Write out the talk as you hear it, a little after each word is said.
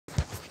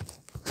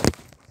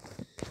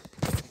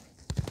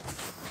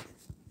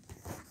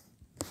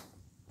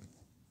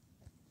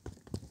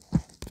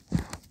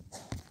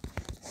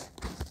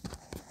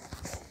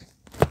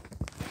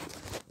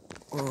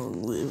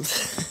Long live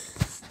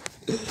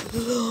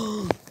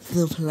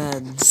the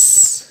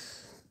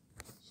plants.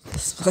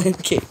 Slime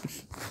King.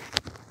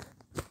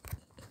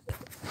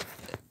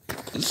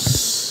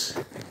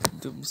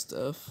 Dumb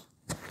stuff.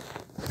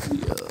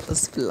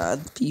 Yes,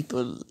 plant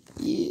people.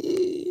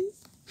 Yeah.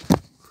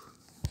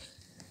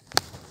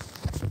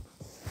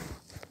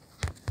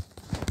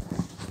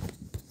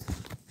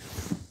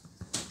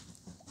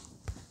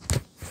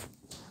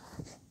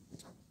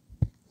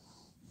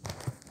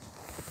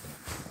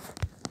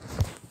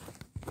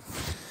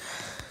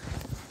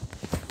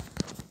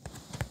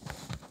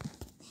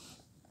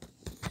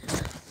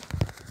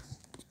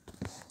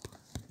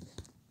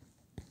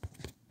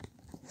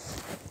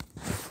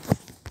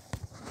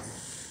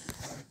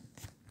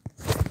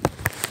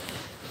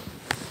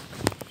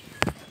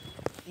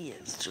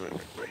 Yes, join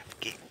the brave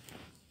game.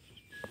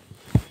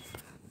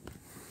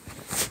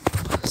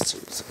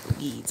 Masters of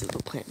weeds of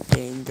the plant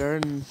game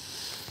garden.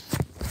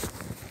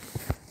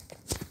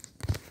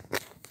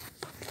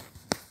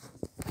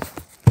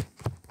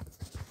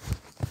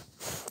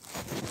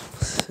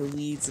 The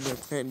weeds in the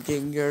plant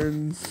game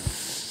garden.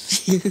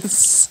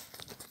 Yes.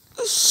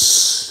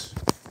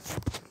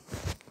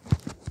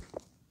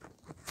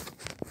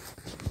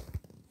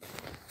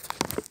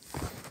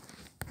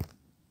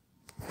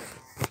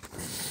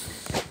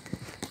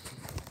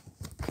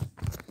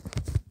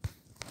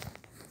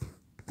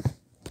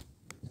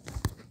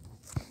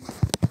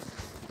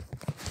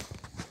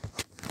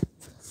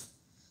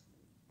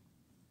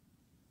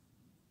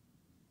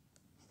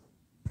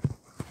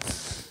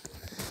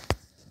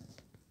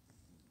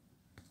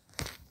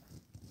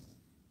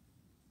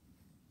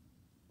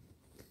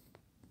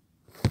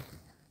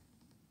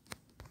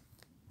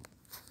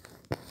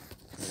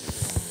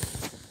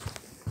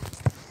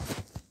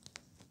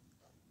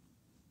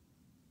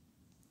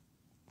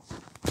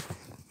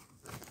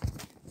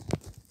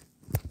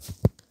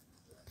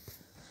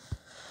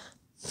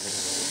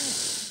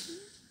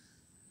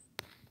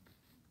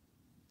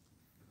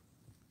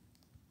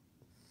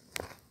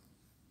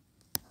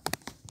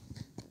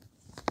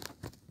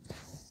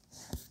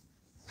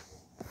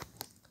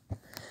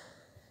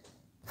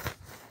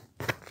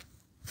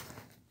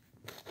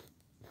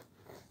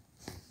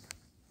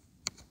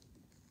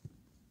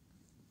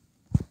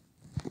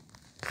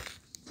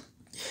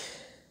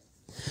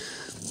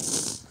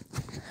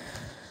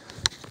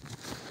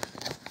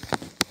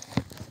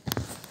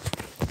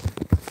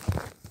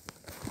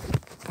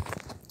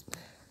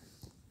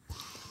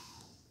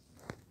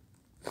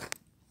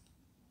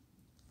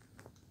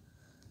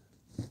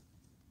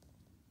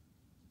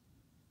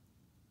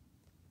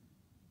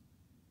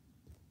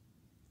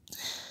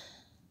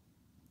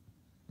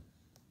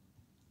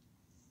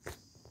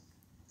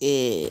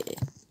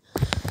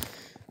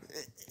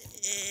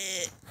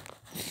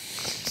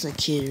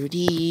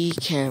 Security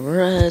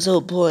cameras.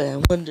 Oh boy,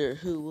 I wonder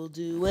who will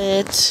do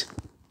it.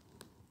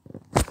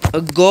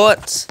 A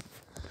goat.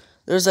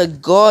 There's a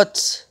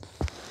goat.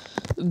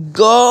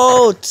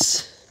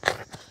 Goat.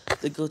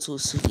 The goats will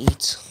soon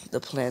eat the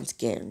plant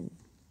again.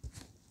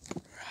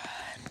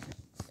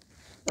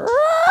 Run.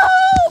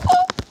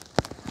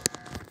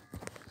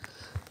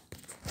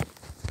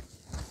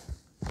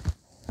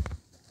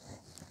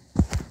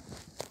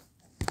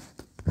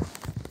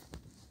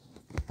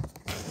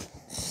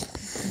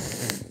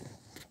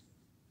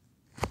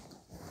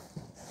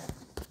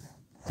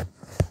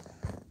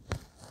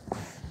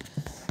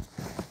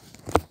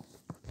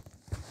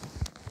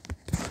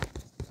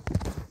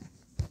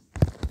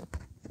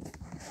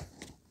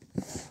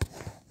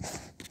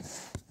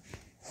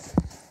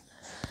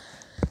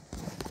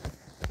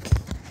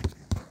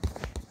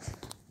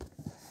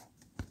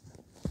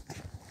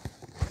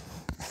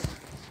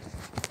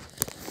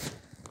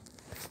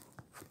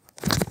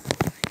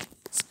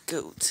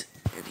 Goat,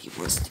 and he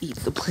must eat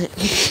the plant.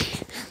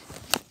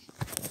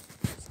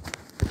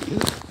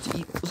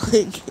 Eat the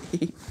plant.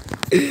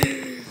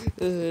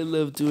 I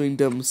love doing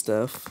dumb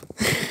stuff.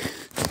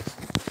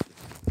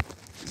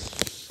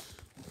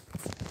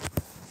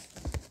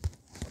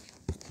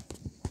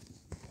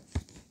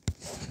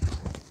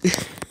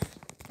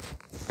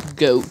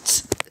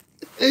 Goat.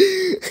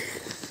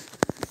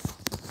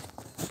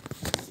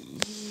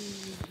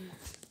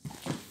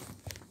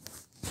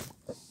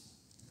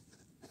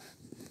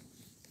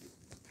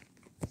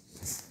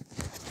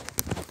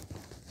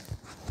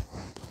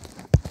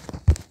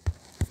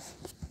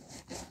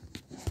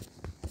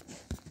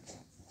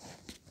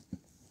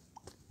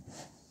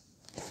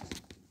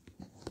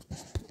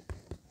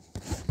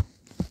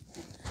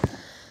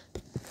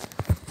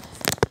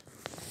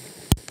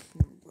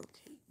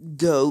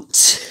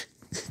 Goat.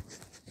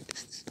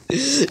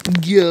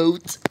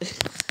 Goat.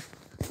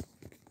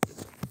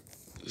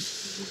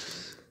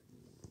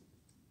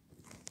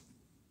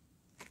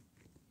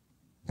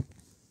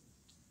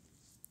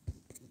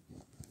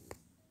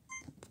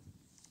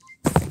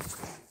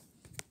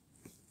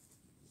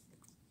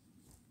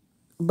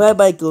 Bye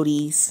bye,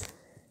 goaties.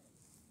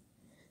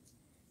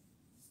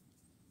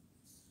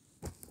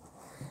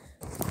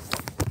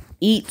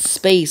 Eat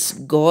space,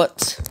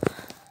 goat.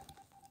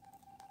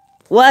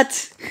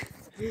 What?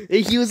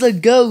 He was a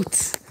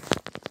goat.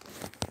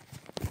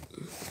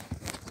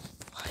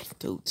 Why,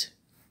 goat?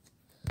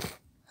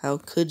 How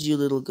could you,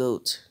 little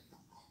goat?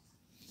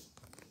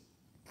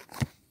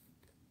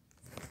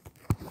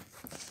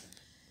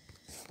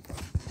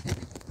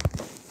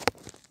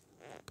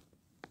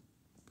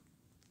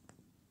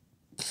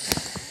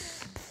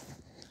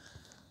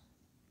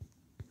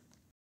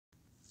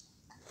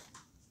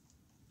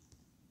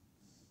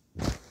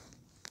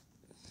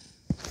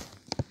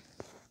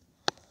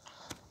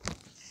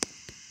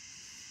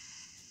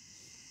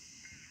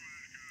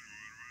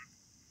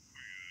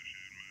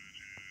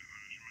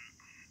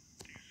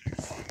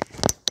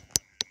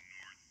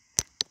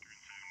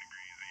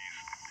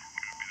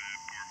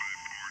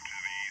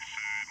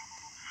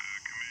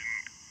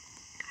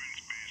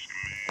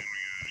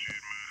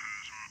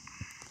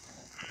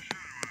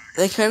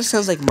 That kind of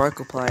sounds like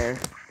Markiplier.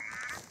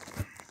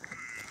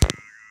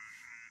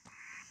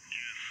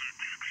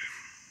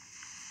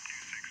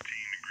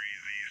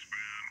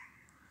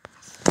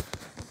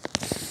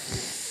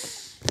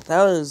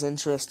 That was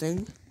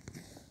interesting.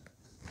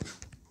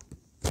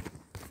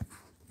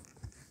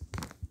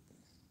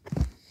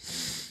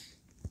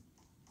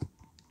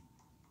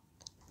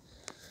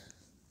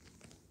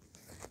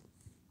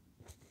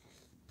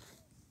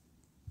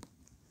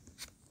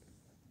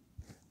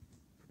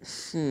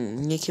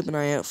 You need to keep an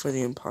eye out for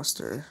the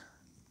imposter.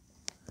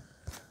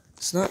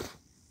 It's not...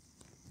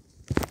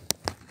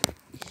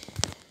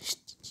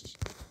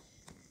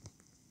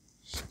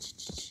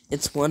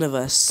 It's one of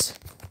us.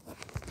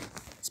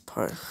 It's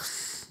part...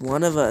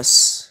 One of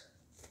us.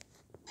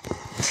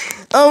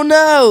 Oh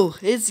no!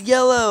 It's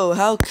yellow!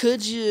 How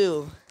could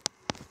you?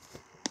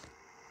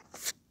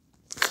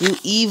 You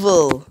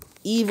evil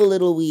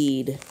little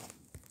weed.